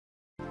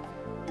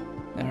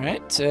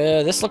Alright,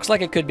 this looks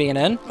like it could be an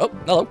inn. Oh,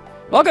 hello.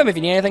 Welcome. If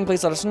you need anything,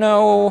 please let us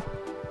know.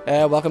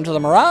 Welcome to the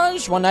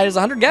Mirage. One night is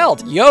 100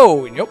 geld.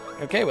 Yo! Nope.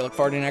 Okay, we look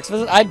forward to your next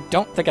visit. I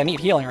don't think I need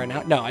healing right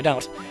now. No, I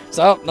don't.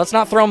 So, let's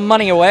not throw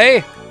money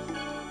away.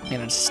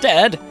 And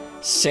instead,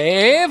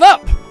 save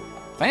up.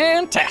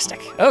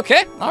 Fantastic.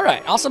 Okay,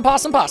 alright. Awesome,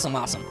 possum, possum,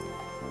 awesome.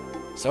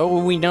 So,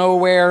 we know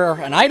where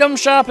an item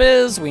shop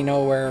is. We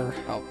know where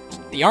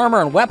the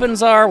armor and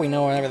weapons are. We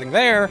know everything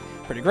there.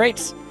 Pretty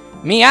great.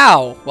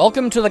 Meow.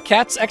 Welcome to the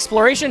cat's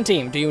exploration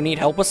team. Do you need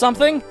help with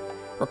something?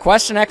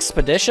 Request an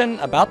expedition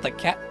about the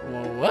cat.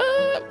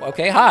 What?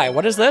 Okay, hi.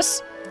 What is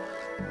this?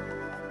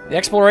 The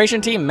exploration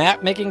team,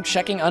 map making,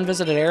 checking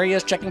unvisited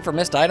areas, checking for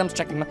missed items,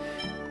 checking.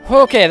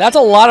 Okay, that's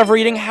a lot of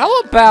reading. How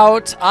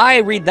about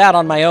I read that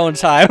on my own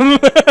time?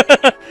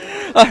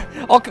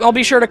 I'll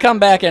be sure to come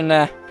back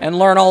and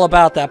learn all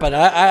about that. But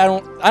I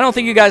don't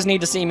think you guys need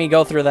to see me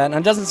go through that. And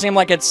it doesn't seem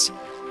like it's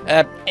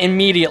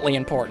immediately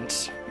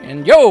important.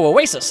 And yo,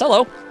 Oasis,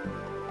 hello.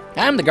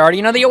 I'm the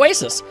guardian of the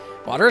Oasis.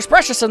 Water is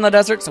precious in the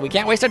desert, so we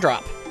can't waste a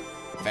drop.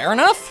 Fair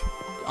enough.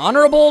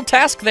 Honorable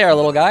task there,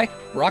 little guy.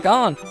 Rock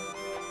on.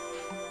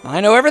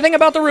 I know everything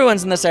about the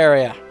ruins in this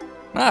area.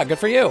 Ah, good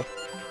for you.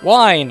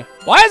 Wine.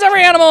 Why is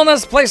every animal in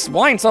this place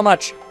whine so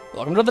much?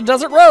 Welcome to the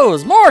Desert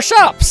Rose. More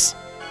shops.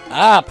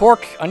 Ah,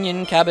 pork,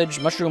 onion, cabbage,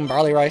 mushroom,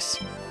 barley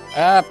rice.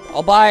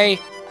 I'll buy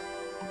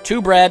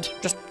 2 bread.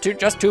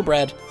 Just two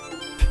bread.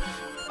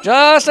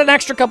 Just an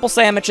extra couple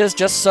sandwiches,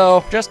 just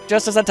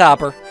as a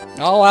topper.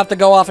 I'll have to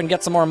go off and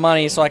get some more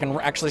money so I can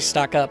actually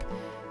stock up.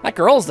 That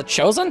girl is the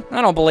Chosen? I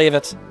don't believe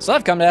it. So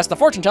I've come to ask the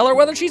fortune teller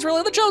whether she's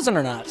really the Chosen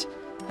or not.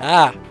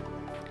 Ah.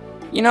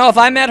 You know, if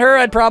I met her,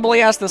 I'd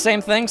probably ask the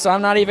same thing, so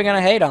I'm not even gonna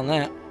hate on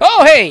that.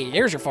 Oh, hey!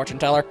 Here's your fortune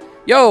teller.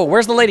 Yo,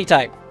 where's the lady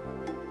type?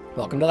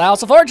 Welcome to the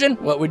House of Fortune.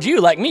 What would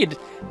you like me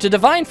to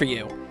divine for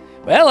you?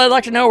 Well, I'd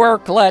like to know where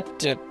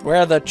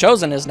where the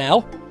Chosen is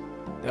now.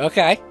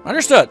 Okay,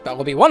 understood. That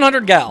will be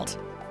 100 geld.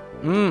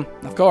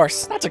 Of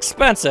course. That's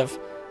expensive.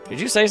 Did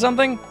you say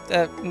something?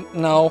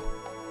 No.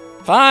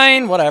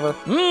 Fine, whatever.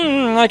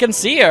 I can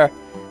see her.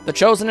 The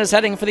Chosen is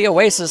heading for the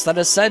oasis that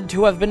is said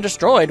to have been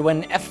destroyed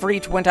when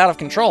Efreet went out of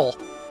control.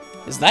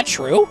 Is that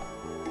true?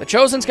 The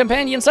Chosen's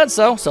companion said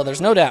so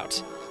there's no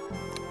doubt.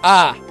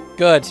 Ah,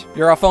 good.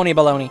 You're a phony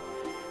baloney.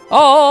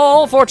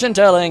 All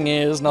fortune-telling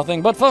is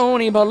nothing but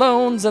phony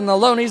balloons and the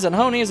lonies and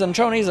honies and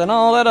chonies and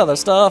all that other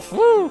stuff.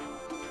 Woo!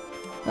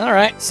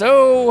 Alright,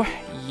 so,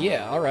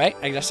 yeah, alright.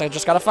 I guess I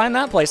just gotta find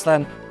that place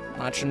then.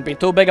 That shouldn't be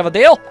too big of a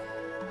deal.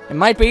 It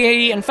might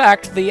be, in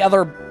fact, the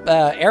other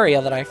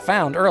area that I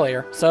found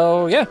earlier.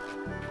 So, yeah.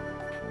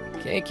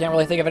 Okay, can't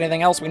really think of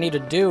anything else we need to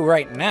do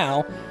right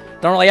now.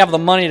 Don't really have the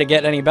money to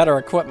get any better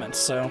equipment,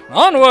 so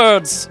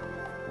onwards!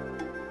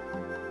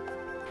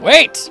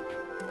 Wait!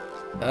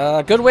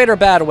 Good weight or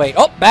bad weight?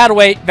 Oh, bad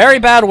weight. Very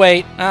bad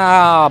weight.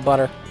 Ah,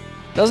 butter.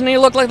 Doesn't he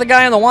look like the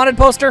guy on the wanted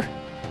poster?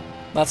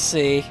 Let's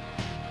see.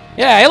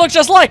 Yeah, he looks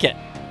just like it.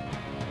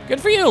 Good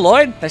for you,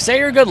 Lloyd. They say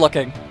you're good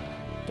looking.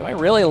 Do I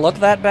really look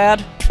that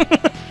bad?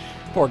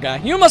 Poor guy.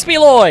 You must be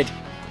Lloyd.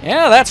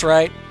 Yeah, that's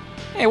right.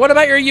 Hey, what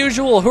about your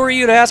usual who are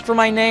you to ask for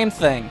my name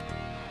thing?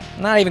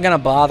 I'm not even gonna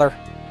bother.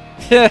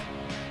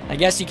 I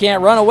guess you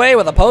can't run away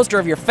with a poster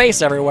of your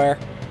face everywhere.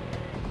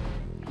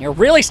 You're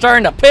really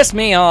starting to piss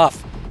me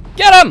off.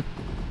 Get him!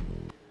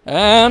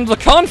 And the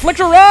conflict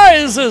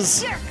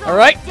arises!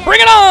 Alright, bring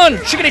it on!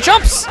 Chickadee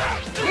chumps!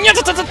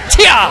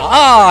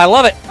 Ah, I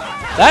love it!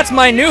 That's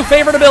my new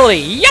favorite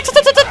ability!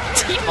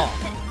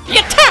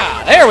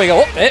 There we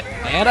go!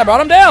 And I brought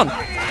him down!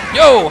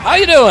 Yo, how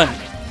you doing?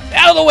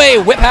 Out of the way,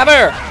 whip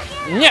hammer!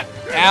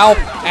 Ow,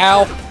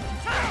 ow.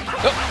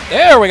 Oh,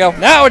 there we go.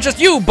 Now it's just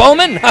you,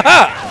 Bowman!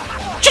 Haha!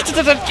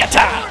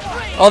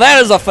 Oh,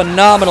 that is a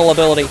phenomenal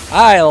ability.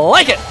 I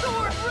like it!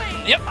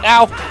 Yep,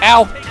 ow,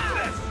 ow.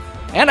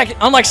 And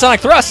unlike Sonic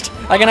Thrust,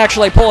 I can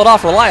actually pull it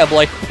off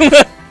reliably.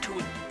 Just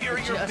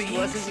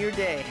wasn't your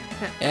day.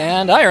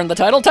 And I earned the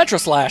title Tetra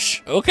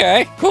Slash.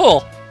 Okay,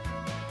 cool.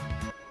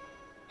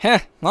 Heh,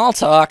 I'll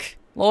talk.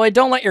 Lloyd,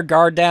 don't let your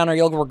guard down or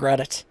you'll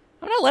regret it.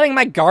 I'm not letting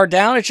my guard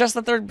down, it's just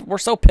that we're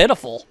so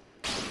pitiful.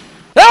 Ah,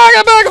 I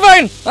got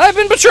Bagavine! I've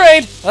been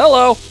betrayed!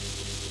 Hello.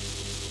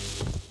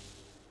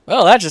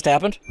 Well, that just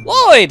happened.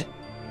 Lloyd!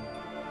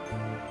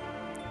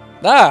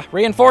 Ah,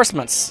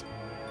 reinforcements.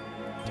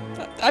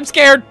 I'm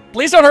scared.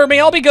 Please don't hurt me.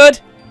 I'll be good.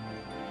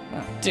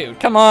 Oh, dude,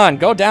 come on.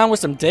 Go down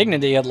with some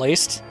dignity, at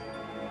least.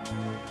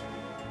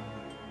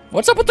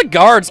 What's up with the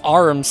guards'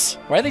 arms?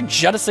 Why are they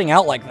jutting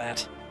out like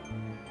that?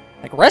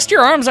 Like, rest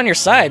your arms on your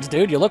sides,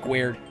 dude. You look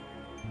weird.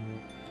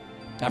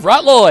 I've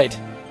brought Lloyd.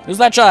 Who's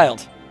that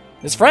child?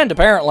 His friend,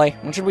 apparently.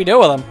 What should we do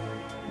with him?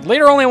 The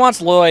leader only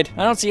wants Lloyd.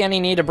 I don't see any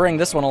need to bring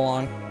this one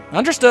along.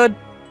 Understood.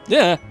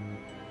 Yeah.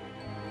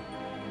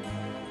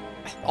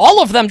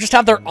 All of them just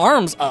have their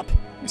arms up.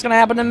 What's gonna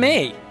happen to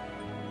me?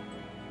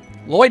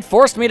 Lloyd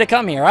forced me to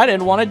come here. I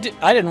didn't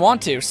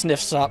want to.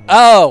 Sniffs up.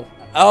 Oh,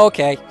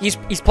 okay. He's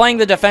playing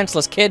the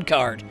defenseless kid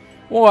card.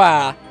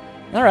 Wow.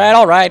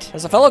 All right.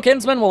 As a fellow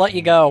kinsman, we'll let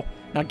you go.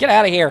 Now get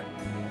out of here.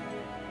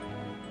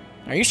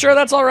 Are you sure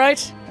that's all right?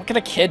 What can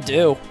a kid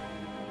do?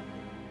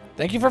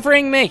 Thank you for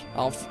freeing me.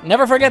 I'll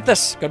never forget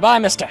this. Goodbye,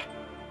 mister.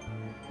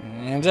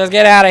 And just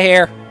get out of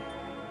here.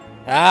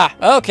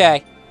 Ah,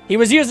 okay. He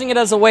was using it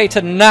as a way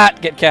to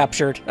not get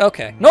captured.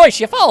 Okay. Noise,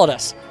 you followed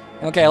us.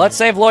 Okay, let's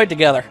save Lloyd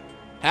together.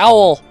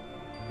 Howl.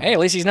 Hey, at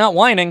least he's not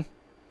whining.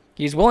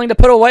 He's willing to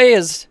put away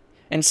his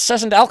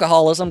incessant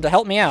alcoholism to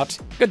help me out.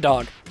 Good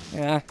dog.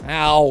 Yeah,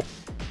 ow.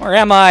 Where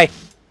am I?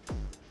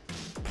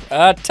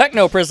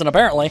 Techno prison,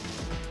 apparently.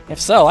 If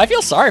so, I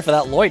feel sorry for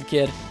that Lloyd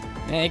kid.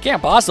 He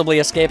can't possibly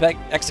escape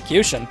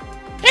execution.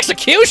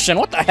 Execution?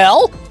 What the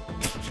hell?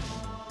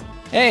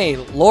 Hey,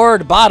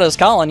 Lord Bada's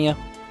calling you.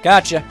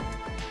 Gotcha.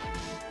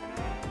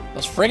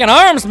 Those friggin'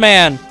 arms,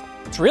 man!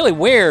 It's really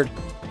weird.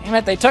 Damn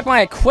it, they took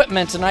my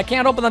equipment and I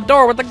can't open the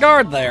door with the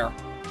guard there.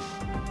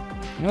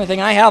 The only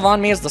thing I have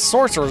on me is the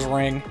sorcerer's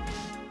ring.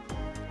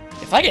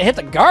 If I can hit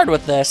the guard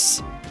with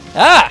this...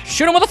 Ah!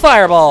 Shoot him with a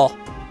fireball!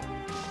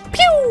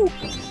 Pew!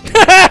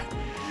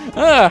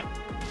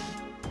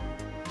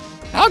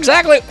 How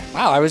exactly...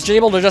 Wow, I was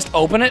able to just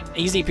open it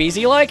easy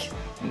peasy like?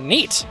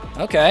 Neat.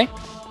 Okay.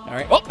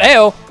 Alright. Oh,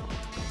 hey-oh.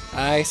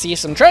 I see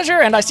some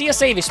treasure and I see a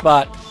savey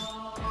spot.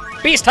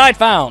 Beast hide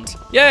found.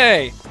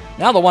 Yay!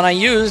 Now the one I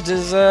used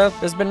is,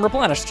 has been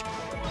replenished.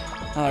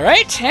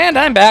 Alright, and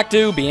I'm back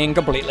to being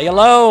completely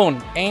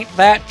alone. Ain't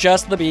that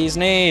just the bee's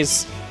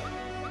knees?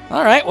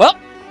 Alright, well,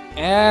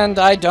 and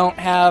I don't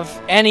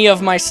have any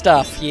of my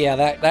stuff. Yeah,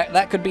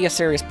 that could be a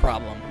serious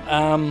problem.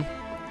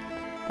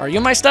 Are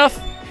you my stuff?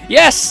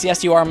 Yes,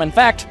 yes you are, in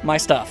fact, my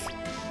stuff.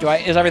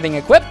 Is everything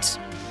equipped?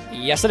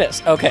 Yes it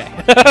is, okay.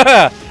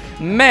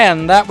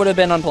 Man, that would have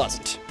been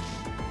unpleasant.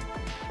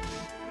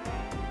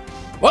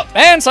 Well,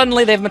 and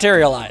suddenly they've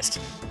materialized.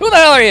 Who the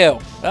hell are you?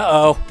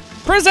 Uh-oh.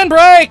 Prison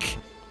break!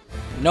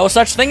 No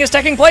such thing is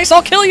taking place.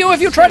 I'll kill you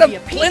if you try to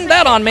pin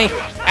that on me.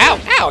 Ow,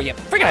 ow, you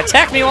freaking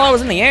attacked me while I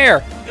was in the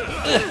air.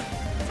 Ugh.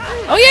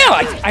 Oh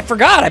yeah, I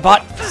forgot. I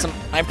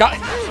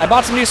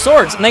bought some new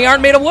swords, and they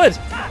aren't made of wood.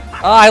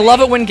 I love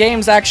it when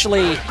games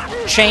actually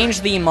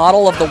change the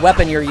model of the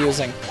weapon you're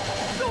using.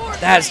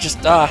 That's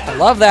just, I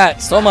love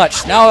that so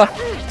much. Now,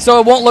 so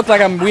it won't look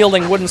like I'm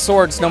wielding wooden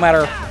swords no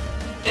matter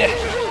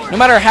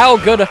how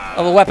good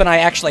of a weapon I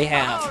actually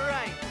have.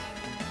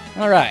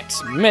 Alright,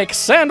 make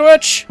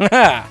sandwich.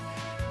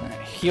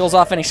 Heals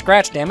off any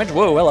scratch damage.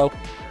 Whoa, hello.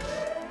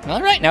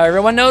 Alright, now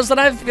everyone knows that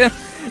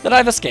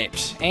I've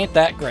escaped. Ain't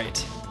that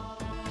great.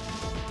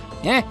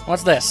 Yeah,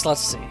 what's this?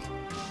 Let's see.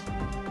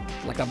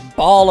 Like a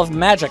ball of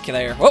magic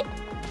there. Whoa!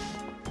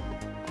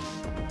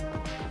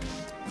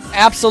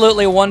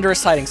 Absolutely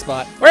wondrous hiding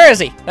spot. Where is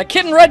he? That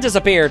kid in red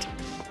disappeared.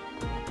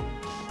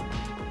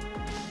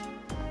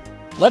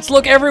 Let's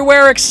look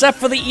everywhere except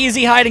for the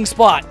easy hiding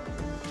spot.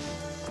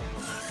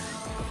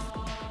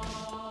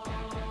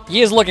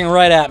 He is looking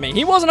right at me.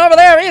 He wasn't over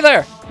there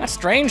either. That's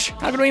strange.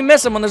 How could we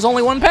miss him when there's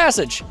only one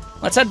passage?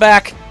 Let's head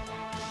back.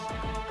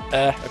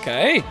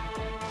 Okay.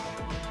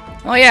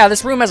 Oh yeah,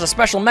 this room has a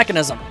special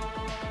mechanism.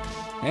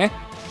 Eh?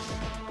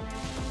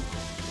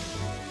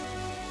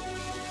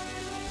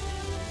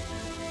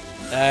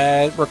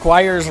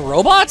 Requires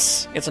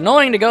robots? It's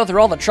annoying to go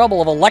through all the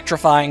trouble of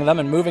electrifying them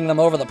and moving them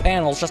over the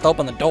panels just to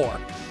open the door.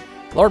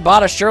 Lord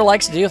Bada sure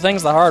likes to do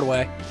things the hard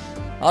way.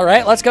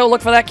 Alright, let's go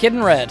look for that kid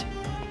in red.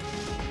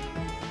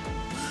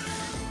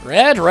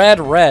 Red, red,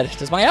 red.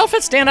 Does my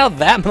outfit stand out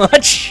that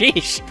much?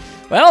 Sheesh.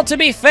 Well, to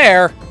be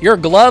fair, your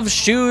gloves,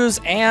 shoes,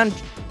 and,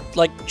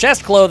 like,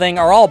 chest clothing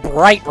are all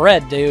bright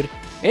red, dude.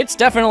 It's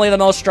definitely the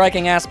most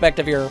striking aspect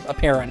of your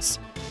appearance.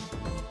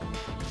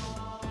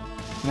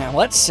 Now,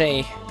 let's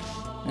see.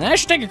 And I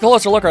should take a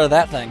closer look at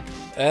that thing.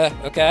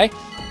 Okay.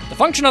 The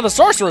function of the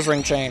Sorcerer's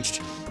Ring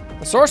changed.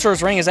 The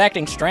Sorcerer's Ring is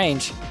acting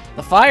strange.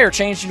 The fire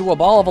changed into a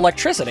ball of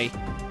electricity.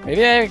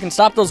 Maybe I can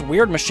stop those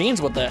weird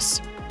machines with this.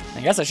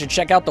 I guess I should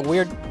check out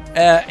the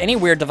any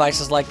weird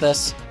devices like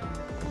this.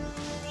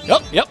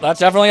 Yep, that's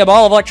definitely a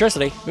ball of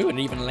electricity. Ooh, it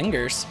even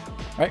lingers.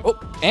 All right, oh,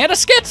 and a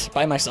skit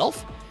by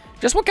myself.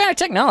 Just what kind of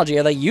technology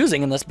are they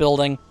using in this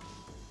building?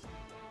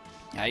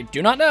 I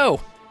do not know.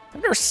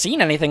 I've never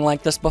seen anything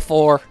like this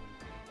before.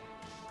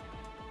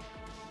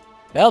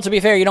 Well, to be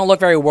fair, you don't look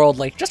very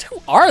worldly. Just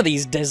who are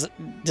these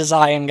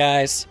design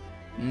guys?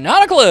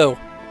 Not a clue.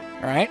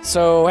 All right,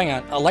 so hang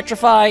on.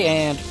 Electrify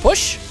and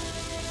push?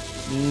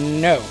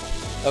 No.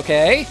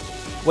 Okay.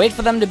 Wait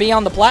for them to be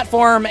on the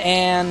platform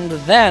and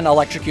then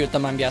electrocute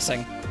them, I'm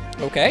guessing.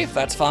 Okay,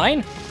 that's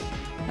fine.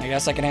 I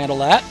guess I can handle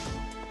that.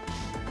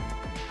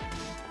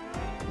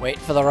 Wait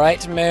for the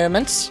right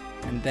moment,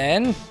 and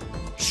then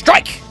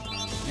strike!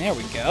 There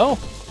we go.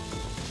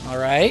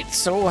 Alright,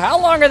 so how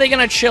long are they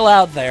gonna chill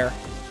out there?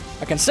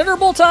 A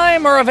considerable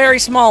time or a very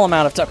small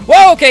amount of time?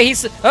 Whoa, okay,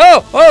 he's...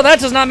 Oh, that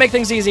does not make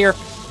things easier.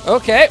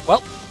 Okay,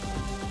 well,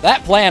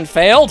 that plan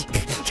failed.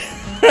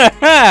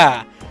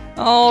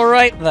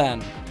 Alright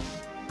then.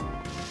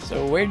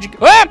 So where'd you go?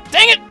 Ah,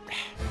 dang it!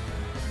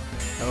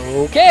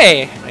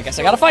 Okay, I guess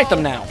I gotta fight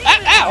them now.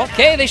 Ow,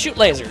 okay, they shoot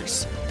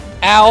lasers.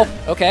 Ow,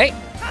 okay.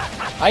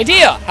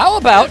 Idea, how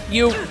about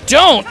you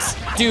don't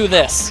do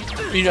this?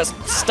 You just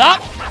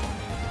stop,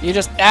 You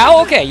just,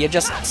 ow, okay, you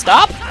just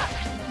stop.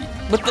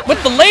 With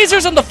the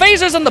lasers and the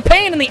phasers and the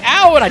pain and the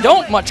ow, and I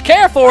don't much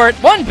care for it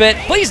one bit.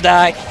 Please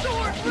die.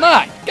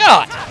 My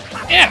God.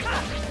 Yeah.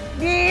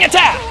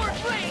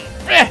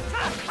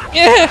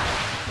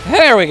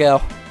 There we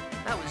go.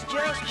 That was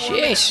just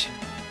Sheesh.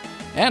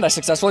 And I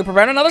successfully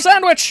prepared another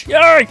sandwich.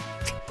 Yay!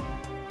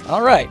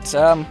 All right.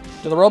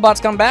 Do the robots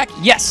come back?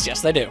 Yes,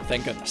 yes they do.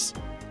 Thank goodness.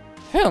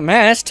 Oh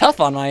man, it's tough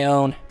on my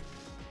own.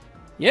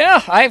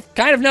 Yeah, I've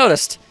kind of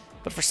noticed.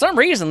 But for some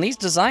reason, these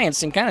designs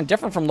seem kind of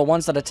different from the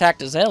ones that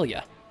attacked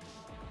Azalea.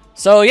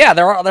 So yeah,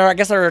 I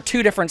guess there are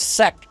two different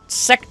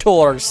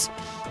sectors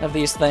of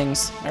these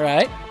things. All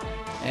right.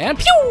 And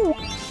pew!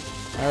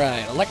 All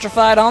right,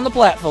 electrified on the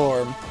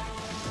platform.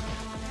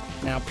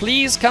 Now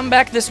please come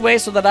back this way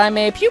so that I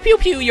may pew pew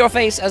pew your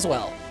face as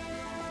well.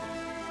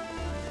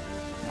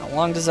 How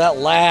long does that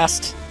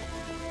last?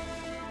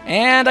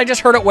 And I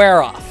just heard it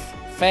wear off.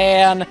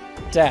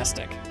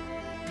 Fantastic.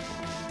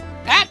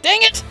 Ah,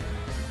 dang it!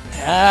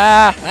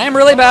 Ah, I'm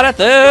really bad at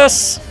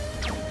this.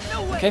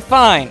 Okay,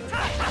 fine.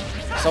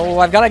 So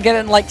I've got to get it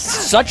in like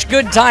such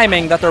good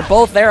timing that they're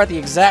both there at the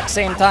exact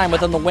same time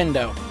within the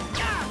window.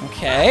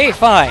 Okay,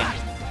 fine.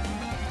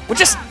 Well,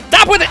 just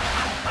stop with it!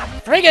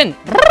 Friggin'!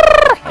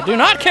 I do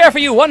not care for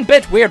you one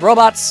bit, weird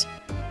robots.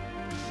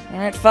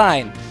 Alright,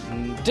 fine.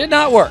 Did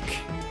not work.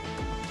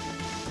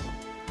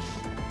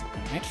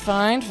 Alright,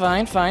 fine.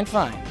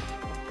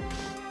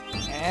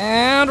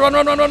 And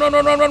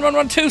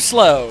run, too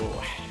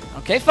slow.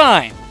 Okay,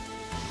 fine.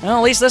 Well,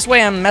 at least this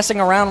way I'm messing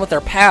around with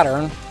their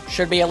pattern.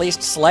 Should be at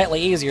least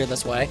slightly easier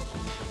this way.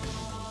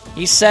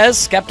 He says,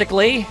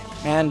 skeptically,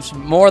 and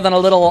more than a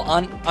little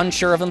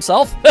unsure of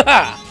himself.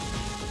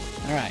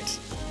 Alright.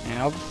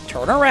 Now,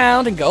 turn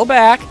around and go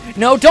back.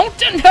 No, don't...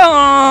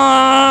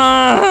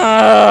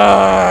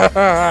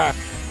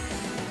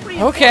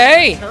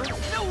 Okay.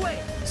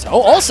 So,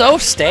 also,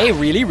 stay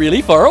really,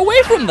 really far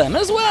away from them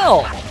as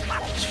well.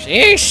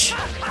 Sheesh.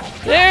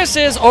 This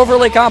is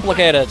overly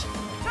complicated.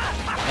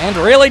 And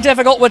really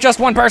difficult with just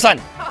one person.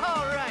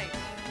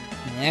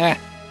 Yeah.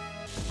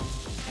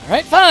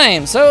 Alright,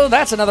 fine. So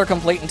that's another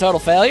complete and total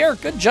failure.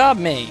 Good job,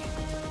 me.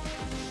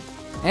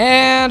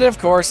 And, of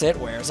course, it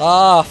wears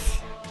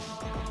off.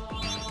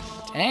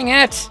 Dang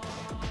it.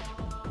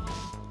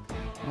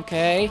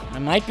 Okay, I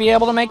might be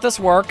able to make this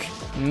work.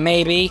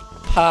 Maybe.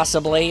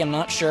 Possibly. I'm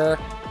not sure.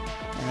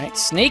 Alright,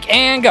 sneak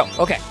and go.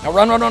 Okay, now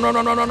run, and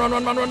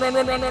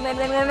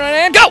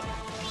go!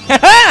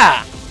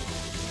 Ha-ha!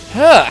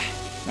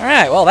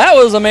 Alright, well, that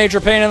was a major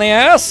pain in the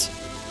ass.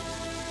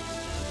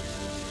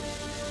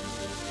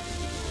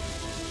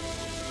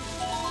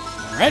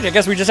 Alright, I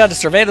guess we just had to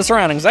survey the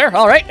surroundings there.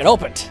 Alright, it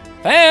opened.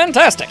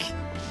 Fantastic.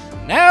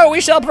 Now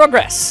we shall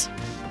progress.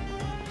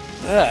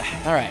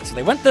 Alright, so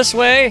they went this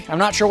way. I'm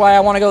not sure why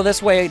I want to go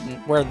this way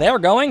where they're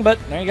going, but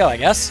there you go, I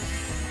guess.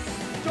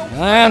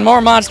 And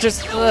more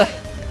monsters.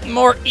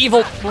 More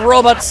evil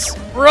robots.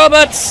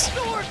 Robots!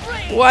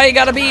 Why you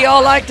gotta be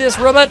all like this,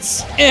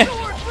 robots?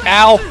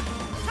 Ow.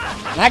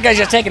 And that guy's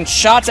just taking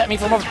shots at me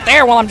from over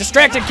there while I'm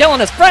distracted killing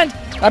his friend.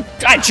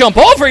 I jump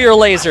over your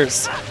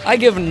lasers. I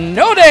give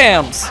no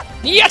dams.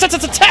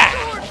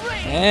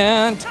 Yeah-ta-ta-ta-ta!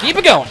 And keep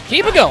it going.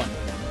 Keep it going.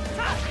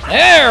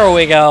 There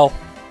we go.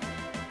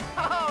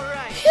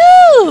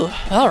 Phew.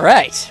 All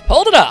right.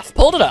 Pulled it off.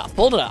 Pulled it off.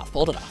 Pulled it off.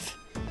 Pulled it off.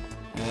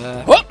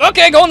 Whoop,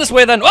 okay, going this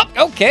way then. Whoop,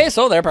 okay,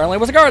 so there apparently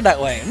was a guard that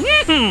way.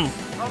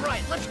 All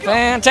right, let's go.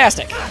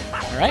 Fantastic.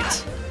 All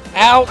right.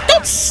 Ow,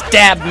 don't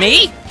stab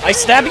me. I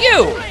stab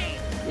you.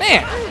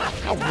 Man,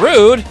 how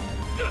rude.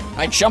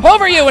 I jump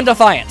over you in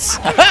defiance.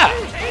 Ha-ha.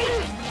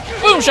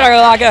 Boom,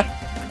 shakalaka.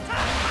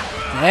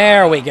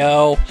 There we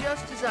go.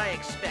 Just as I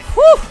expected.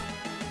 Whew.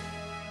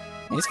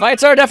 These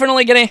fights are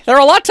definitely they're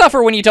a lot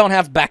tougher when you don't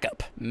have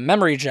backup.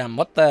 Memory gem,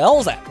 what the hell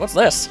is that? What's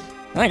this?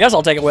 I guess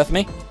I'll take it with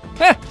me.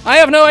 I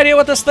have no idea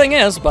what this thing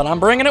is, but I'm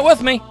bringing it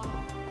with me.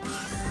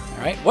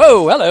 Alright,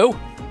 whoa, hello.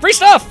 Free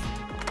stuff!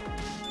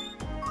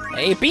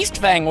 A beast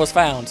fang was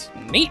found.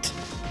 Neat.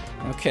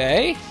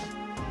 Okay.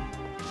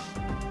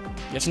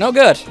 It's no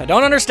good. I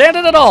don't understand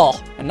it at all.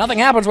 And nothing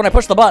happens when I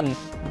push the button.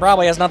 It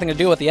probably has nothing to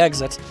do with the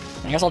exit.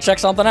 I guess I'll check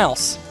something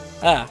else.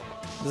 Ah,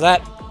 is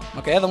that...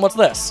 Okay, then what's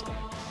this?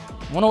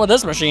 I wonder what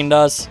this machine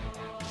does.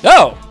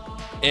 Oh!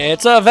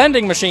 It's a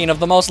vending machine of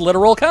the most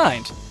literal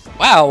kind.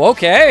 Wow,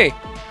 okay.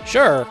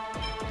 Sure.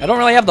 I don't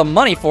really have the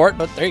money for it,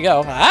 but there you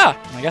go. Ah,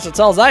 I guess it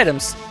sells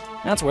items.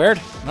 That's weird.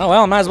 Oh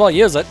well, I might as well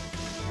use it.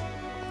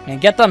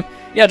 And get them...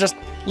 Yeah, just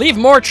leave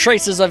more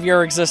traces of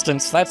your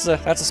existence. That's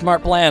a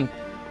smart plan.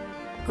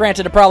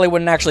 Granted, it probably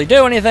wouldn't actually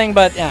do anything,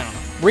 but, I don't know.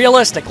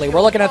 Realistically,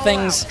 we're looking at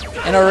things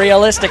in a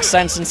realistic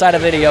sense inside a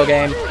video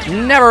game.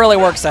 Never really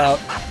works out.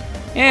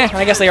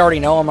 I guess they already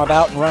know I'm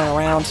about and running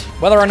around.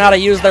 Whether or not I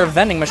use their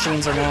vending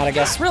machines or not, I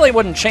guess, really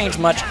wouldn't change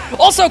much.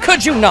 Also,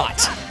 could you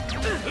not?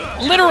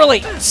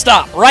 Literally,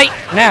 stop right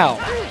now.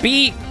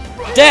 Be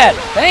dead.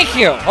 Thank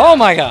you. Oh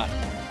my god.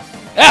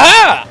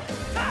 Aha!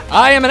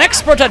 I am an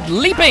expert at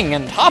leaping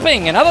and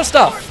hopping and other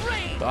stuff.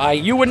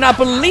 You would not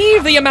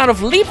believe the amount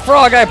of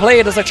leapfrog I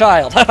played as a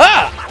child.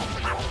 Haha!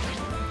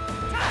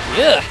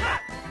 Ugh.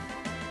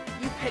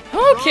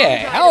 Okay,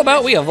 how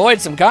about we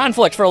avoid some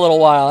conflict for a little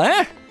while,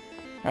 eh?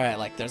 Alright,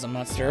 like there's a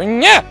monster.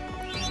 Yeah!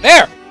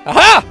 There!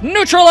 Aha!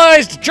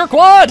 Neutralized,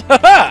 jerkwad!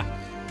 Haha!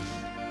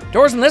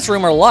 Doors in this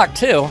room are locked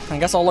too. I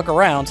guess I'll look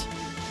around.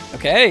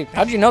 Okay,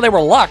 how'd you know they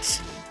were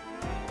locked?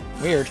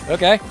 Weird,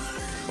 okay.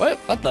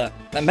 What the?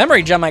 That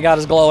memory gem I got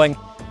is glowing.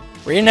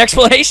 Read an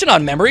explanation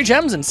on memory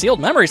gems and sealed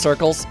memory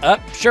circles.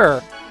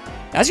 Sure.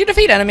 As you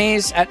defeat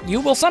enemies,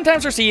 you will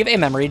sometimes receive a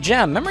memory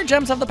gem. Memory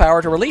gems have the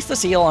power to release the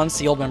seal on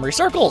sealed memory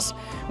circles.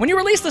 When you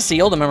release the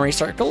seal, the memory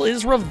circle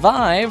is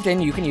revived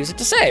and you can use it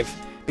to save.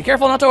 Be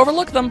careful not to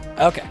overlook them.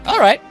 Okay,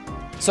 alright.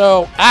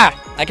 So,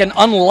 I can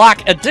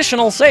unlock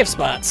additional save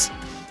spots.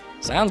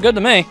 Sounds good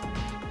to me.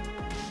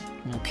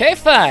 Okay,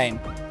 fine.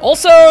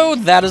 Also,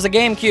 that is a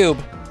GameCube.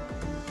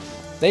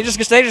 They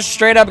just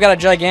straight up got a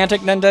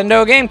gigantic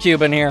Nintendo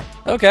GameCube in here.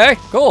 Okay,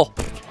 cool.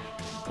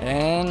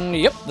 And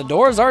yep, the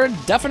doors are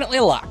definitely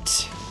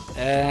locked.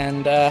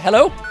 And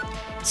hello?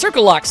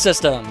 Circle lock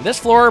system. This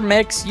floor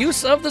makes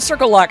use of the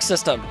circle lock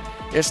system.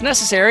 It's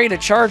necessary to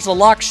charge the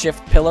lock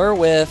shift pillar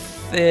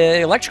with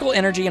electrical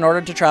energy in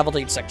order to travel to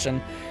each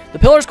section. The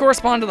pillars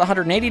correspond to the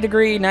 180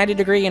 degree, 90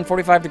 degree, and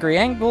 45 degree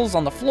angles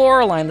on the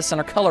floor. Align the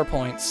center color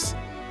points.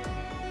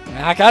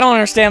 I don't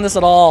understand this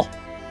at all.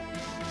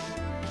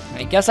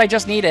 I guess I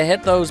just need to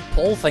hit those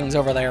pole things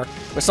over there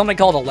with something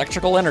called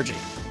electrical energy.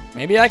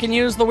 Maybe I can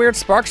use the weird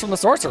sparks from the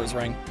Sorcerer's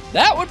Ring.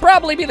 That would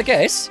probably be the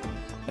case.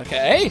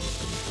 Okay.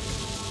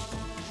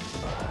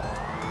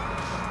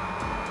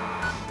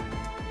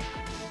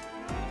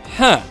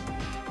 Huh.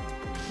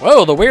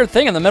 Whoa, the weird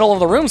thing in the middle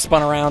of the room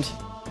spun around.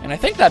 And I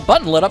think that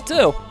button lit up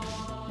too.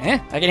 I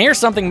can hear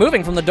something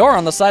moving from the door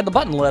on the side the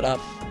button lit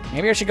up.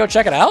 Maybe I should go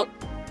check it out?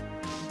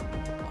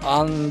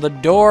 On the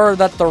door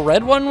that the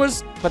red one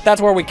was? But that's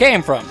where we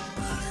came from.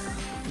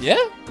 Yeah?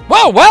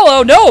 Whoa, well,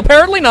 oh no,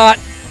 apparently not.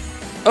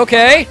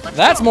 Okay,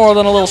 that's more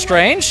than a little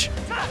strange.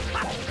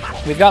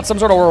 We've got some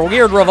sort of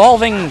weird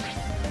revolving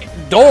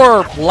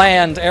door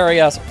land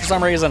area for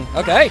some reason.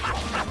 Okay.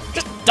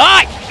 Just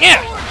die!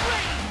 Yeah!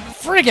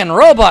 Friggin'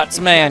 robots,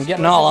 man,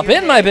 getting all up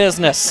in my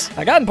business.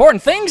 I got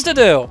important things to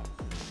do.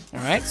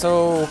 Alright,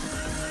 so...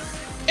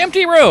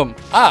 empty room.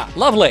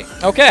 Lovely.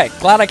 Okay,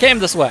 glad I came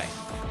this way.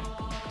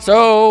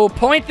 So,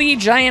 point the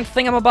giant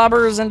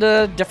thingamabobbers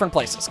into different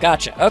places.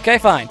 Gotcha. Okay,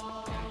 fine.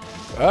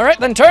 Alright,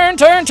 then turn,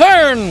 turn,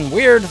 turn!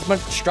 Weird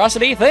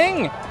monstrosity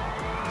thing.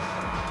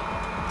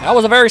 That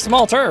was a very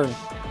small turn.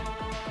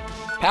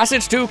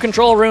 Passage to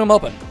control room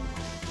open.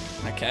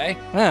 Okay.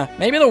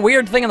 Maybe the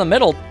weird thing in the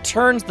middle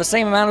turns the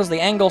same amount as the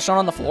angle shown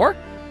on the floor?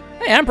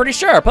 Hey, I'm pretty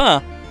sharp,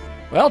 huh?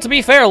 Well, to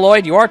be fair,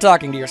 Lloyd, you are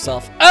talking to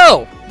yourself.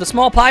 Oh! The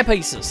small pie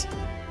pieces.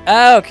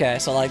 Okay,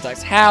 so like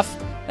that's half,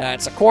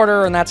 it's a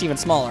quarter, and that's even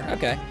smaller.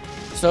 Okay.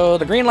 So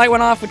the green light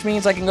went off, which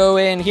means I can go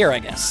in here, I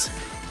guess.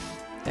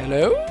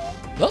 Hello?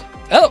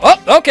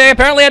 Oh, okay,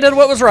 apparently I did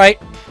what was right.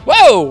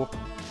 Whoa!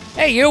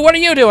 Hey, you, what are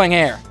you doing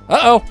here?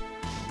 Uh-oh.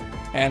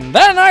 And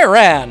then I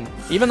ran,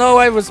 even though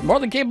I was more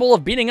than capable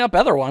of beating up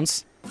other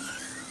ones.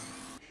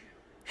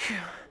 Phew,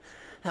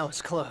 that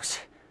was close.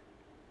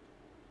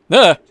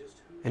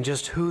 And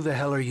just who the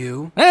hell are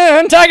you?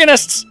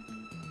 Antagonists!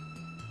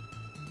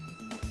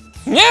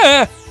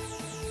 Yeah!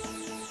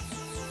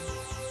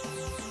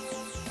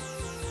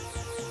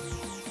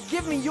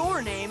 Give me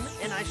your name,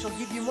 and I shall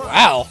give you mine.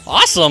 Wow,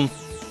 awesome!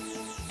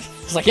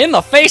 It's like in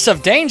the face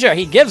of danger,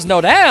 he gives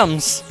no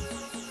dams!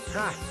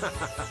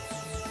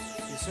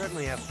 You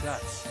certainly have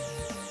guts.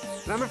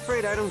 But I'm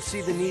afraid I don't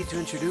see the need to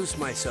introduce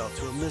myself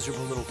to a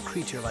miserable little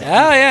creature like you.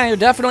 Yeah, you're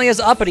definitely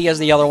as uppity as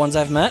the other ones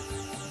I've met.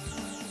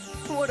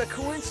 What a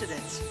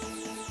coincidence.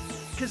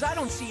 Because I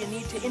don't see a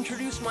need to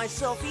introduce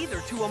myself either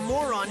to a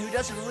moron who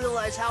doesn't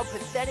realize how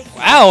pathetic.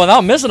 Wow,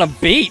 without missing a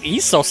beat,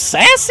 he's so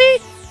sassy!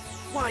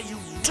 Why, you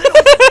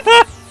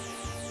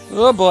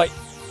Oh boy.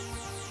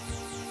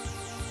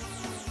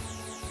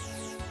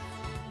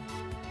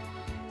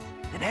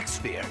 An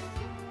X-Sphere?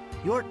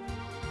 You're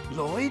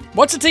Lloyd?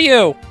 What's it to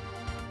you?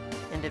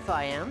 And if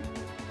I am?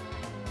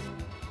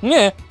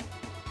 Yeah.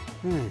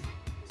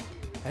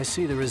 I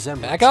see the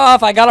resemblance. Back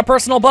off, I got a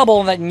personal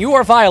bubble and you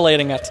are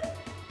violating it.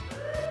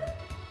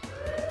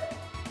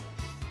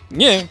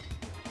 Yeah.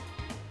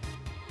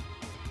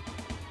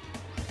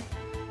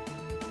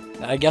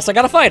 I guess I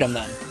gotta fight him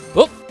then.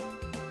 Oop.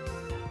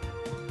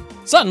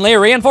 Suddenly,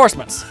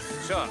 reinforcements.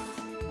 Sir,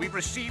 we've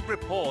received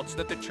reports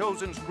that the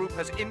Chosen's group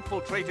has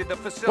infiltrated the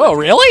facility. Whoa,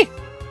 really?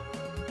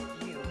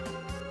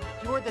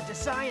 You're the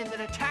Decian that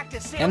attacked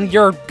us. And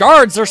your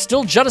guards are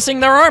still jutting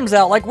their arms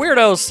out like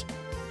weirdos.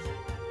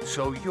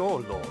 So you're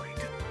Lloyd.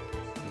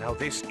 Now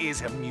this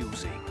is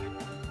amusing.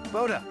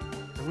 Boda,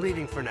 I'm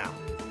leaving for now.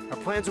 Our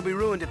plans will be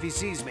ruined if he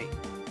sees me.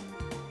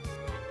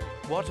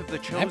 What of the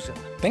Chosen?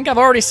 I think I've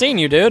already seen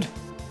you, dude.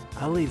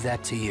 I'll leave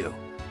that to you.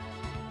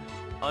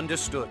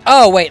 Understood.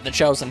 Oh, wait, the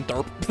Chosen,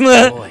 derp.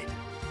 Lloyd,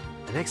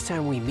 the next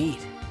time we meet,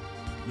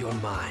 you're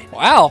mine.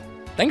 Wow,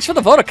 thanks for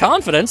the vote of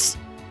confidence.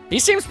 He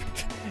seems...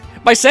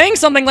 By saying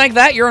something like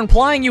that, you're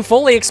implying you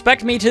fully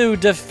expect me to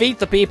defeat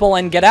the people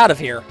and get out of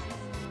here.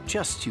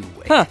 Just you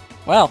wait. Huh.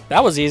 well,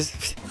 that was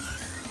easy.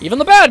 Even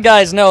the bad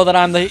guys know that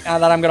I'm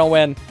gonna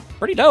win.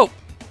 Pretty dope.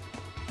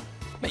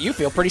 But you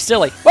feel pretty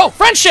silly. Whoa,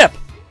 friendship!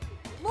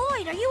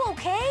 Lloyd, are you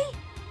okay?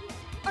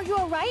 Are you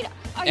alright?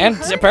 Are you And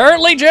hurt?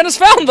 apparently Janice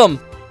found them.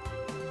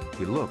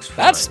 He looks fine.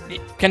 That's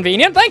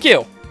convenient, thank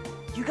you.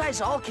 You guys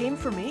all came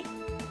for me?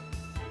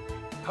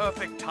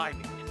 Perfect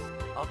timing.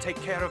 I'll take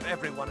care of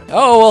everyone.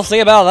 Oh, we'll see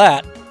about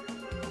that.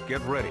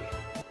 Get ready.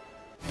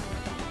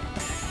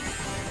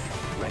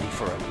 Ready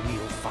for a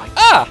real fight.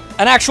 Ah,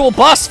 an actual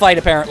boss fight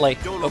apparently.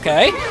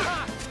 Okay.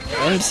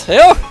 And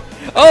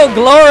oh,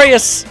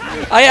 glorious!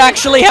 I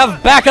actually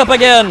have backup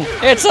again.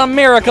 It's a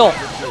miracle.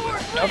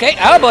 Okay,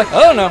 oh boy.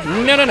 Oh no,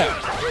 no.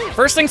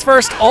 First things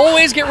first,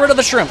 always get rid of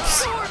the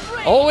shrimps.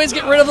 Always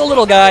get rid of the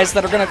little guys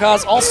that are gonna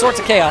cause all sorts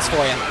of chaos for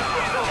you.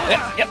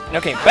 Yep.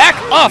 Okay, back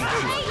off.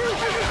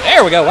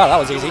 There we go. Wow, that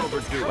was easy.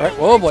 All right.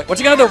 Whoa, boy. What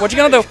you gonna do? What you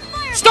gonna do?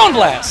 Stone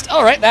blast.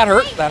 All right, that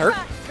hurt. That hurt.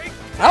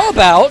 How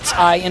about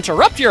I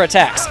interrupt your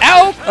attacks?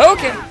 Ow.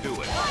 Okay.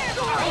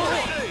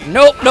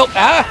 Nope.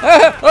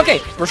 Okay.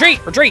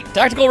 Retreat.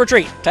 Tactical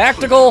retreat.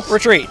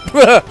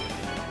 All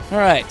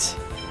right.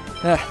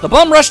 The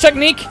bum rush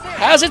technique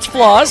has its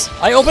flaws.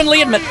 I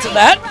openly admit to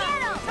that.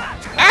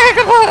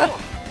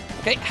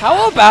 Okay.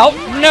 How about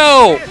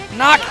no?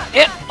 Knock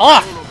it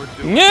off.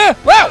 Yeah.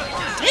 Wow.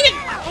 Dang it.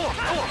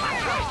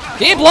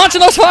 Keep launching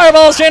those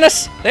fireballs,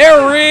 Janice.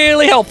 They're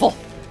really helpful.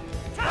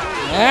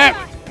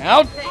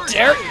 How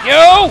dare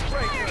you?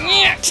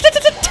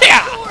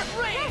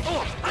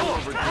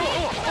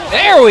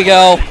 There we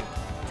go.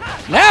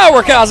 Now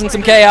we're causing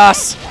some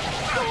chaos.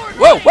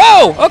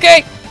 Whoa,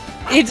 okay.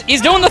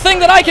 He's doing the thing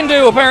that I can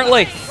do,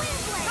 apparently.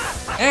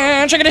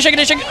 And shake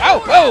it. Oh,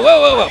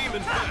 whoa.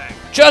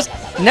 Just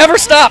never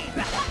stop.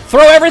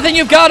 Throw everything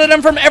you've got at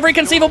him from every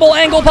conceivable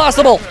angle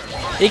possible.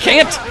 He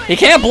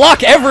can't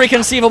block every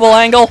conceivable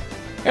angle.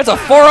 It's a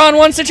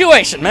 4-on-1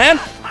 situation, man.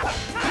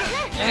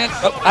 And,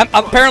 I'm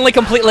apparently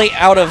completely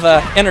out of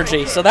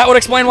energy, so that would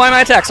explain why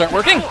my attacks aren't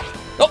working.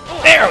 Oh,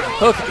 there.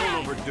 Okay.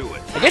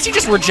 I guess you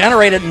just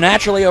regenerated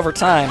naturally over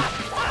time.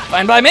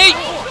 Fine by me.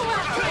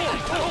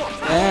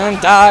 And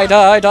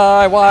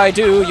die. Why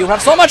do you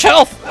have so much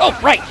health? Oh,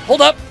 right.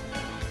 Hold up.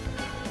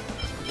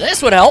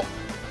 This would help.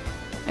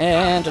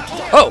 And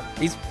oh,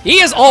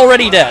 he is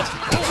already dead.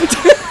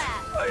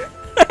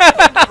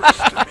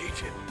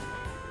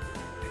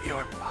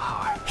 Your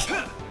power.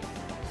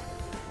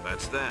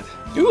 That's that.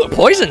 Ooh, a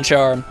poison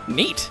charm.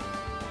 Neat.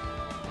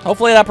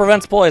 Hopefully that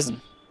prevents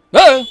poison.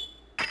 Oh!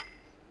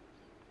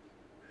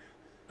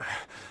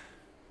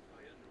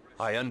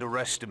 I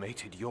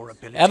underestimated your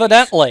ability.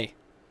 Evidently.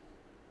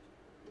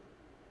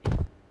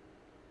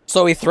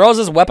 So he throws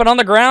his weapon on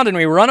the ground and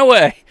we run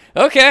away.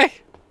 Okay.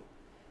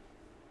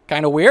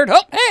 Kind of weird.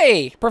 Oh,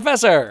 hey,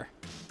 Professor.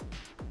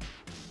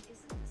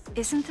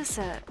 Isn't this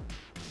a...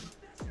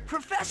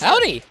 Professor!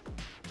 Howdy.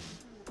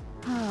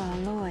 Oh,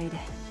 Lloyd.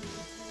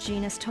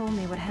 Genus told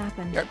me what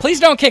happened. Please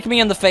don't kick me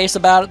in the face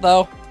about it,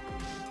 though.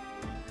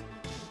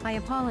 I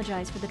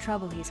apologize for the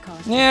trouble he's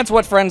caused. Yeah, it's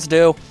what friends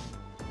do.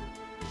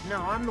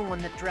 No, I'm the one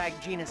that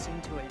dragged Genus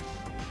into it.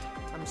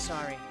 I'm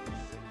sorry.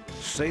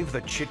 Save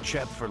the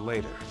chit-chat for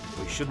later.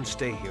 We shouldn't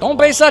stay here. Don't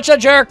be such a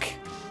jerk.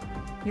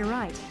 You're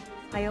right.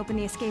 I opened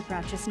the escape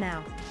route just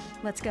now.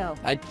 Let's go.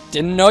 I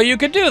didn't know you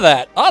could do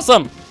that.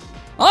 Awesome.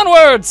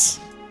 Onwards.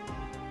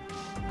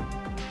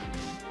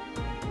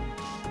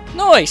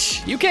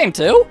 Nice. You came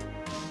too?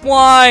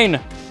 Wine.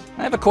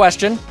 I have a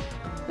question.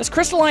 This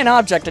crystalline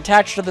object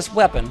attached to this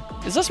weapon,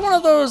 is this one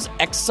of those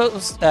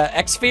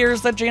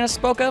X-spheres that Janus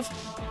spoke of?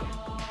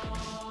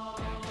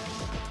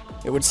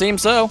 It would seem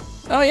so.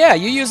 Oh yeah,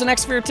 you use an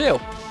X-sphere too.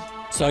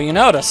 So you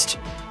noticed.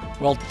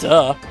 Well,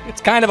 duh.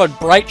 It's kind of a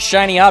bright,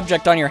 shiny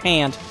object on your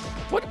hand.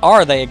 What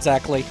are they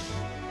exactly?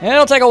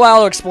 It'll take a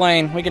while to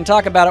explain. We can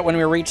talk about it when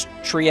we reach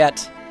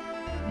Triette.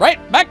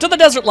 Right, back to the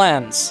desert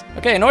lands.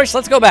 Okay, Noise,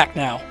 let's go back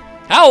now.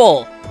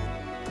 Howl!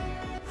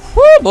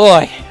 Whoo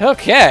boy,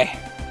 okay.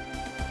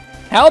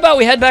 How about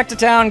we head back to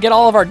town, get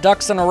all of our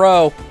ducks in a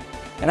row,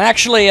 and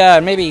actually,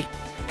 maybe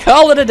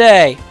call it a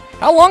day.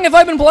 How long have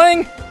I been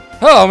playing?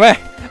 Oh man,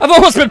 I've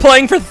almost been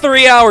playing for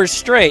 3 hours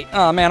straight.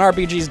 Oh man,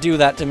 RPGs do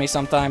that to me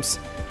sometimes.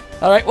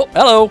 Alright, well,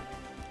 hello.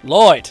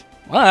 Lloyd,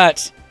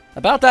 what?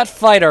 About that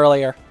fight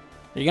earlier.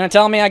 Are you gonna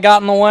tell me I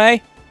got in the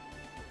way?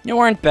 You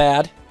weren't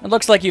bad. It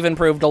looks like you've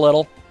improved a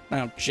little.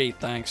 Oh, gee,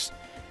 thanks.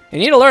 You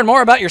need to learn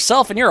more about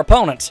yourself and your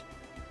opponent.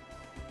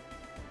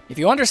 If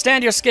you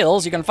understand your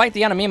skills, you can fight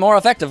the enemy more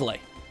effectively.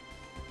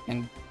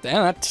 And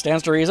that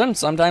stands to reason.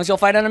 Sometimes you'll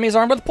fight enemies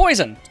armed with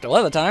poison. Still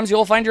other times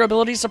you'll find your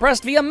abilities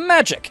suppressed via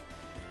magic.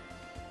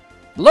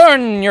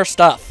 Learn your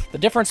stuff. The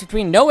difference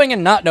between knowing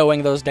and not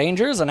knowing those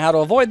dangers and how to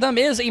avoid them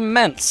is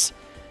immense.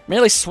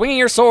 Merely swinging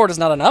your sword is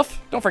not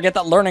enough. Don't forget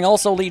that learning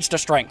also leads to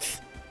strength.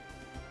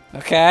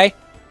 Okay.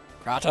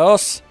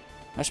 Kratos.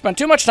 I spent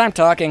too much time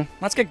talking.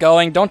 Let's get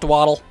going. Don't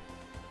dawdle.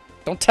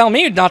 Don't tell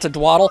me not to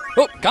dawdle.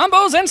 Oh,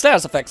 combos and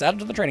status effects added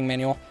to the training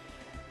manual.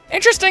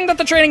 Interesting that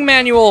the training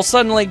manual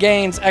suddenly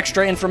gains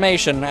extra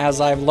information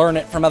as I've learned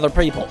it from other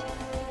people.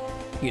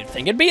 You'd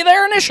think it'd be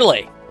there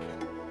initially.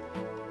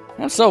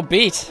 I'm so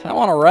beat. I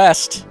want to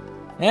rest.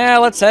 Yeah,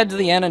 let's head to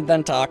the inn and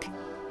then talk.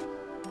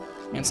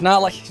 It's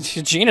not like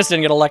Genus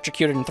didn't get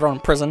electrocuted and thrown in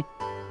prison.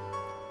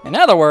 In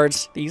other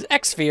words, these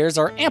X-spheres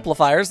are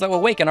amplifiers that will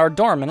awaken our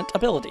dormant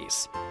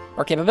abilities.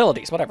 Or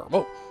capabilities, whatever.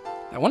 Whoa.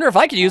 I wonder if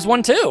I could use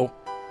one too.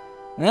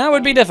 That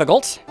would be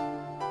difficult.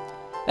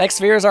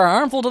 X-spheres are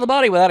harmful to the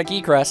body without a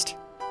key crest.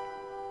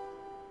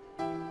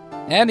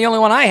 And the only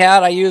one I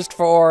had, I used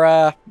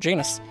for,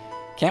 Genus.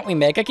 Can't we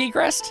make a key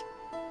crest?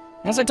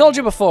 As I told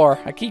you before,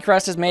 a key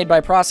crest is made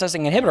by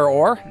processing inhibitor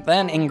ore,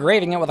 then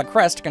engraving it with a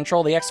crest to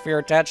control the X-sphere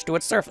attached to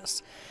its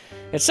surface.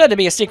 It's said to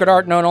be a secret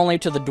art known only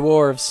to the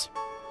dwarves.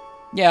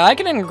 Yeah, I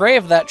can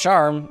engrave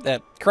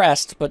that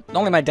crest, but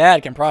only my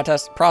dad can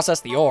process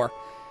the ore.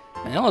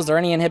 Well, is there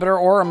any inhibitor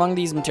ore among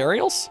these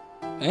materials?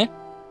 Eh?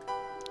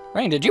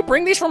 Rain, did you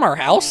bring these from our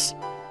house?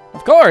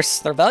 Of course,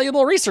 they're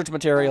valuable research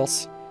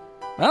materials.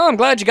 Well, I'm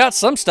glad you got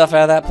some stuff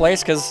out of that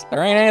place, because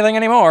there ain't anything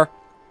anymore.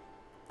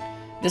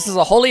 This is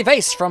a holy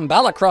vase from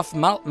Balacroft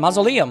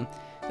Mausoleum.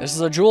 This is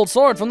a jeweled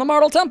sword from the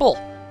Martel Temple.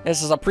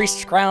 This is a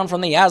priest's crown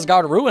from the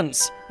Asgard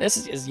ruins.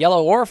 This is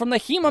yellow ore from the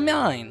Hema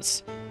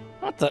mines.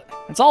 What the?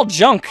 It's all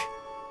junk.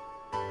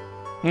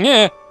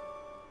 Yeah.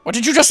 What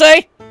did you just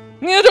say?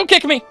 Yeah, don't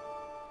kick me.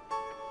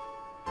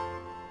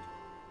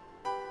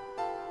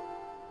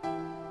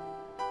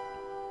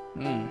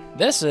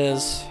 This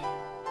is...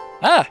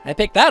 Ah, I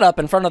picked that up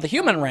in front of the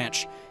human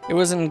ranch. It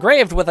was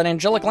engraved with an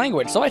angelic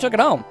language, so I took it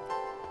home.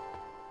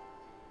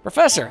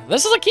 Professor,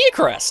 this is a key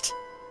crest.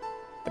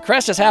 The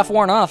crest is half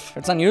worn off.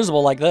 It's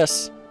unusable like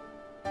this.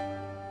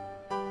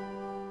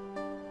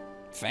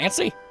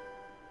 Fancy.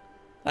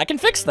 I can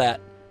fix that.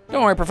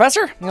 Don't worry,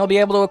 Professor. You'll be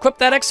able to equip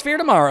that X-sphere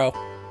tomorrow.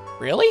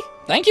 Really?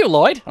 Thank you,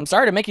 Lloyd. I'm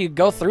sorry to make you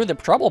go through the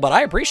trouble, but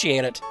I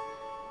appreciate it.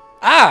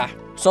 Ah,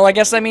 so I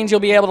guess that means you'll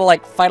be able to,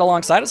 like, fight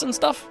alongside us and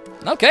stuff?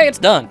 Okay, it's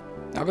done.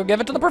 I'll go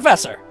give it to the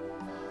Professor.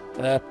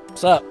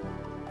 Sup?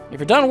 If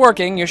you're done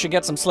working, you should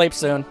get some sleep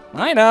soon.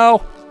 I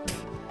know.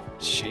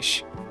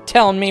 Sheesh.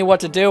 Telling me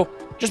what to do,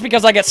 just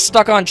because I get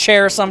stuck on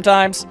chairs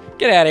sometimes.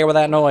 Get out of here with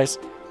that noise.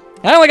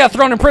 I only got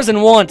thrown in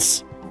prison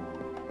once.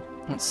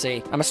 Let's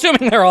see. I'm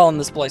assuming they're all in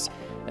this place.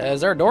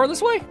 Is there a door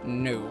this way?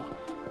 No.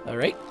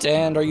 Alright,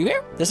 and are you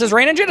here? This is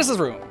Rain and Genesis'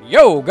 room.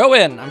 Yo, go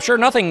in. I'm sure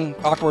nothing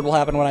awkward will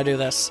happen when I do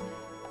this.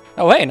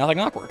 Oh, hey,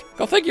 nothing awkward.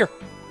 Go figure.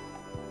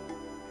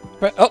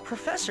 Oh.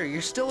 Professor, you're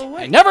still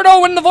awake. I never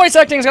know when the voice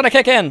acting's gonna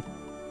kick in.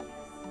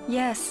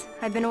 Yes,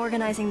 I've been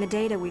organizing the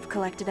data we've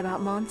collected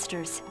about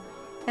monsters.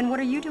 And what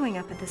are you doing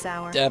up at this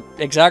hour?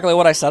 Exactly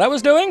what I said I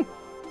was doing?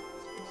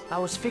 I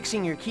was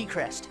fixing your key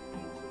crest.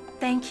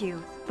 Thank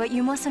you, but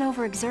you mustn't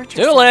overexert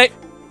yourself. Too late.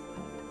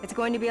 It's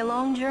going to be a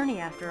long journey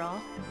after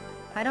all.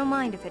 I don't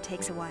mind if it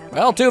takes a while.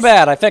 Well, too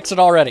bad. I fixed it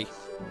already.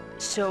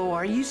 So,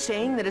 are you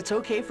saying that it's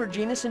okay for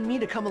Genus and me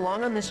to come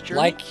along on this journey?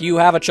 Like you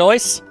have a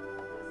choice?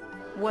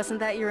 Wasn't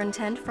that your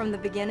intent from the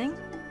beginning?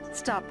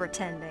 Stop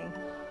pretending.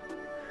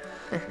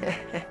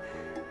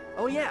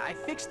 Oh yeah, I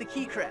fixed the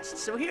key crest,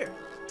 so here,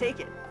 take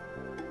it.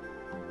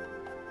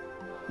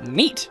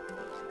 Neat.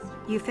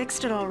 You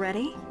fixed it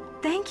already?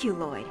 Thank you,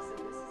 Lloyd.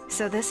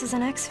 So this is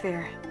an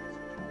X-sphere.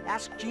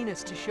 Ask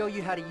Genus to show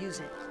you how to use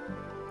it.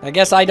 I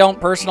guess I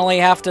don't personally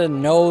have to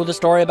know the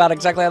story about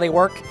exactly how they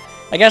work.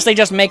 I guess they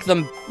just make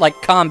them, like,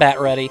 combat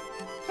ready.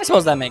 I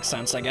suppose that makes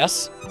sense, I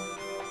guess.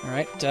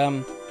 Alright,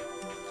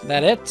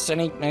 that it?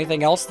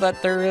 Anything else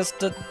that there is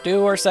to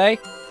do or say?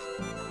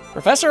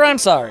 Professor, I'm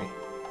sorry.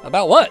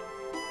 About what?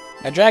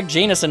 I dragged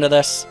Genus into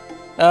this.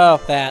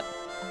 Oh, that.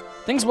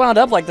 Things wound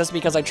up like this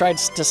because I tried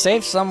to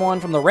save someone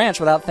from the ranch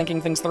without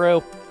thinking things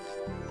through.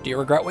 Do you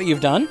regret what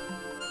you've done?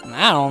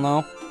 I don't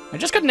know. I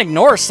just couldn't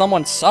ignore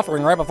someone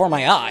suffering right before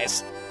my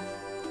eyes.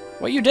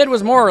 What you did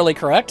was morally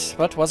correct,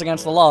 but was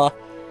against the law.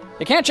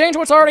 You can't change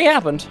what's already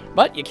happened,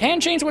 but you can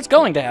change what's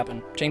going to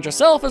happen. Change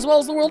yourself as well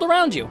as the world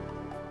around you.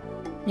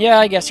 Yeah,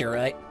 I guess you're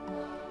right.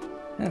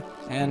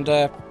 And,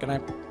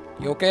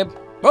 you okay?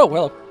 Oh,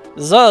 well,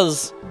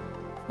 Zuz.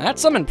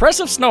 That's some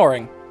impressive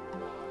snoring.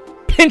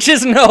 Pinch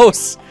his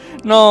nose.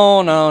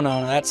 No,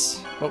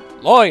 that's... Oh,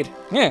 Lloyd.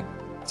 Yeah.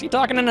 Is he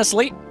talking in his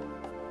sleep?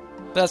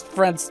 Best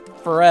friends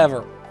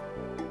forever.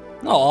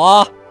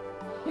 Aw.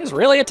 He's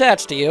really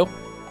attached to you.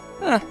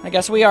 Huh, I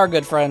guess we are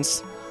good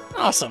friends.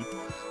 Awesome.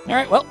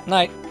 Alright, well,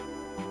 night.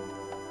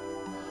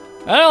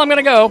 Well, I'm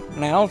gonna go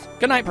now.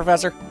 Good night,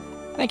 Professor.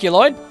 Thank you,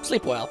 Lloyd.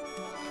 Sleep well.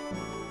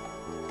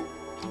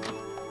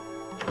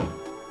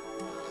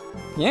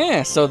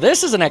 Yeah, so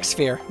this is an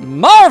X-sphere.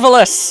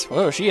 Marvelous!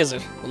 Oh, she is a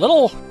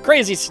little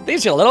crazy.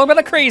 There's a little bit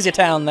of crazy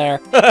town there.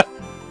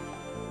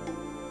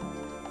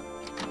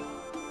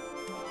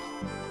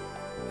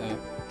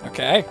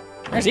 Okay.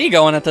 Where's he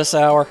going at this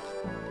hour?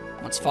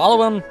 Let's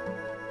follow him.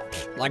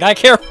 Like I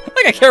care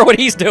what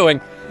he's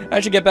doing. I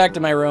should get back to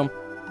my room.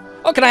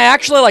 Oh, can I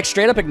actually, like,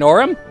 straight up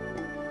ignore him?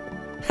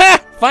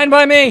 Ha! Fine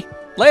by me.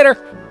 Later.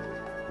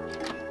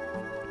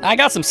 I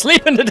got some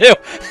sleeping to do.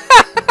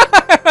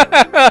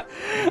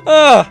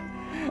 Oh,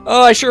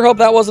 I sure hope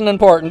that wasn't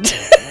important.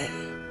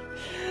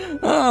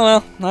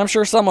 Oh, well, I'm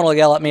sure someone will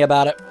yell at me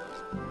about it.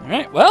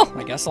 Alright, well,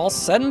 I guess all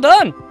said and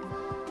done.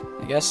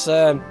 guess,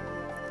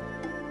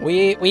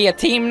 we a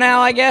team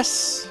now, I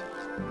guess?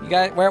 You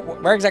got,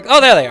 where exactly?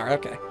 Oh, there they are,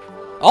 okay.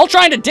 All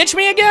trying to ditch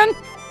me again?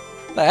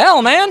 The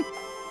hell, man?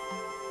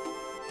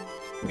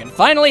 We can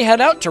finally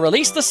head out to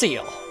release the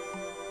seal.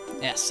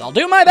 Yes, I'll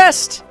do my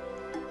best.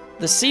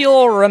 The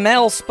seal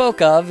Ramel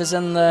spoke of is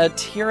in the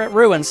Tirat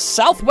ruins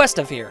southwest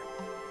of here.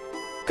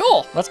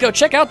 Cool, let's go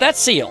check out that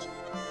seal.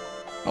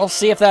 We'll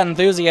see if that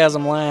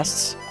enthusiasm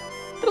lasts.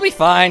 It'll be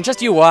fine,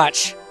 just you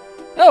watch.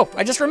 Oh,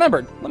 I just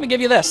remembered. Let me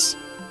give you this.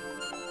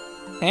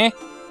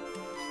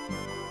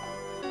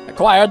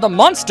 Acquired the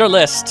monster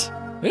list.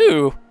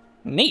 Ooh,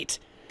 neat.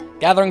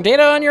 Gathering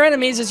data on your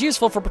enemies is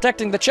useful for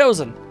protecting the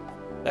Chosen.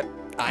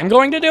 I'm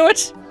going to do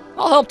it.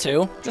 I'll help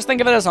too. Just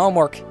think of it as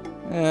homework.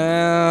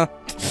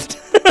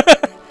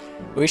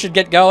 We should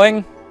get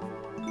going.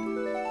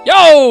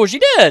 Yo, she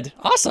did!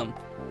 Awesome.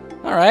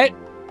 Alright.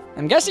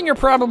 I'm guessing you're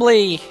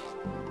probably...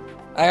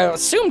 I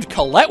assumed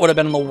Colette would have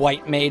been the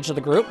white mage of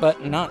the group,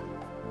 but not...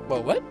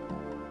 Whoa, what?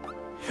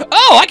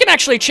 Oh, I can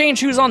actually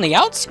change who's on the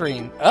out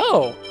screen.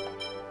 Oh.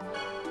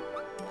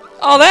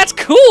 Oh, that's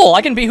cool!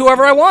 I can be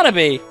whoever I want to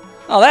be.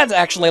 Oh, that's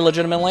actually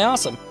legitimately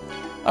awesome.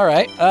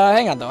 Alright,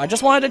 hang on though. I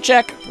just wanted to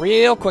check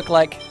real quick,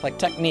 like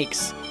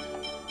techniques.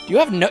 Do you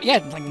have no... Yeah,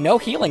 like no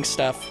healing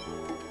stuff.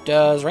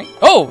 Does ring...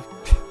 Oh!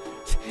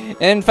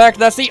 In fact,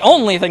 that's the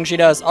only thing she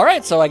does.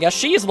 Alright, so I guess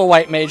she's the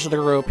white mage of the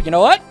group. You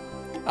know what?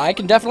 I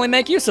can definitely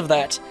make use of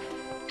that.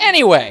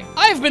 Anyway,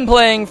 I've been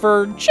playing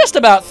for just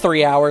about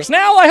 3 hours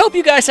now. I hope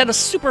you guys had a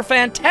super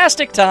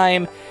fantastic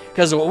time,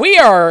 because we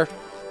are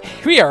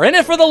in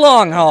it for the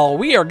long haul.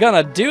 We are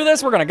gonna do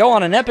this. We're gonna go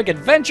on an epic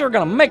adventure. We're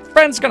gonna make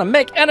friends, gonna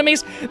make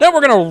enemies. Then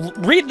we're gonna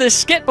read this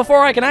skit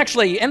before I can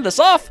actually end this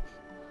off.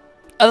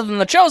 Other than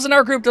the Chosen,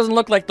 our group doesn't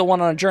look like the one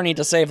on a journey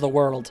to save the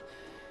world.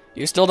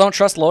 You still don't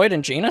trust Lloyd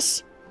and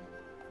Genus?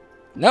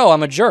 No,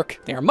 I'm a jerk.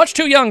 They are much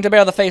too young to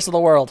bear the face of the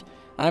world.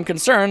 I'm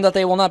concerned that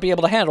they will not be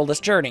able to handle this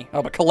journey.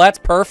 Oh, but Colette's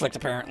perfect,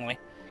 apparently.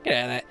 Get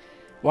out of that.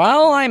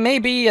 While I may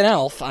be an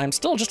elf, I'm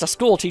still just a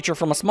school teacher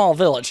from a small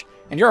village,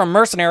 and you're a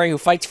mercenary who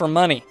fights for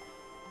money.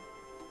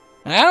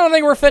 And I don't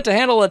think we're fit to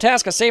handle the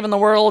task of saving the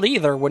world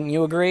either, wouldn't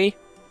you agree?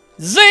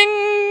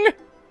 Zing!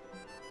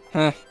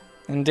 Huh,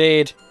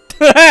 indeed.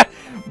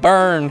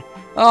 Burn.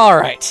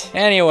 Alright,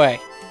 anyway.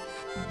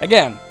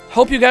 Again,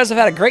 hope you guys have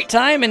had a great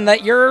time and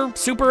that you're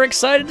super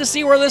excited to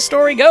see where this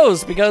story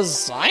goes,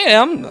 because I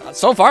am.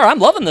 So far, I'm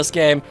loving this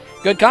game.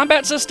 Good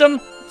combat system,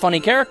 funny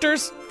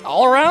characters,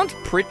 all around,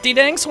 pretty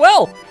dang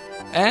swell.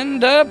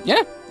 And,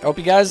 yeah, hope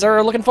you guys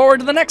are looking forward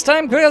to the next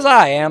time, because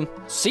I am.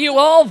 See you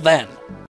all then.